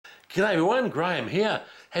G'day everyone, Graham here.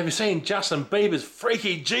 Have you seen Justin Bieber's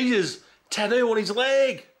freaky Jesus tattoo on his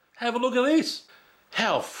leg? Have a look at this.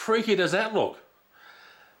 How freaky does that look?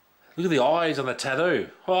 Look at the eyes on the tattoo.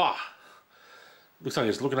 Oh, looks like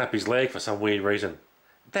he's looking up his leg for some weird reason.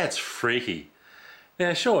 That's freaky.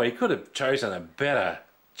 Now sure, he could have chosen a better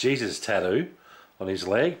Jesus tattoo on his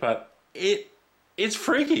leg, but it's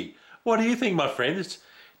freaky. What do you think, my friends?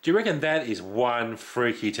 Do you reckon that is one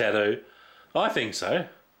freaky tattoo? I think so.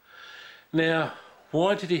 Now,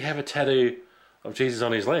 why did he have a tattoo of Jesus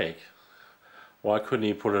on his leg? Why couldn't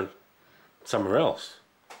he put it somewhere else?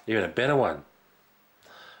 Even a better one.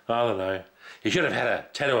 I don't know. He should have had a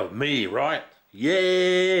tattoo of me, right?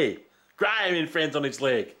 Yay! Graham and Friends on his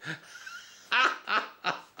leg.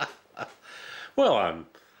 Well, I'm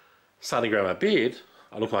starting to grow my beard.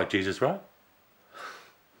 I look like Jesus, right?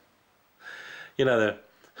 You know,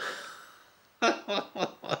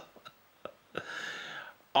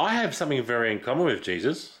 I have something very in common with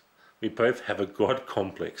Jesus. We both have a God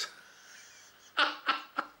complex.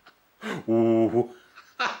 Ooh.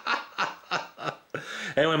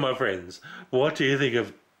 Anyway, my friends, what do you think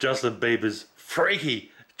of Justin Bieber's freaky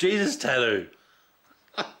Jesus tattoo?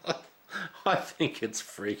 I think it's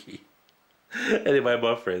freaky. Anyway,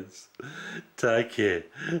 my friends, take care.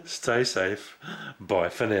 Stay safe. Bye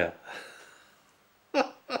for now.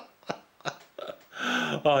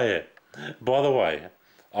 Oh yeah, by the way,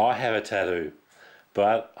 I have a tattoo,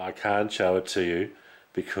 but I can't show it to you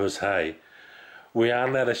because, hey, we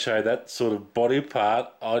aren't allowed to show that sort of body part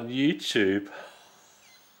on YouTube.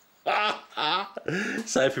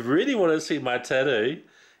 So if you really want to see my tattoo,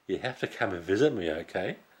 you have to come and visit me,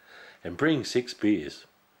 okay? And bring 6 beers.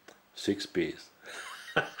 6 beers.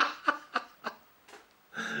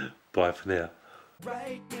 Bye for now.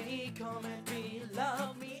 Write me, comment me,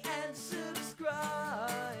 love me.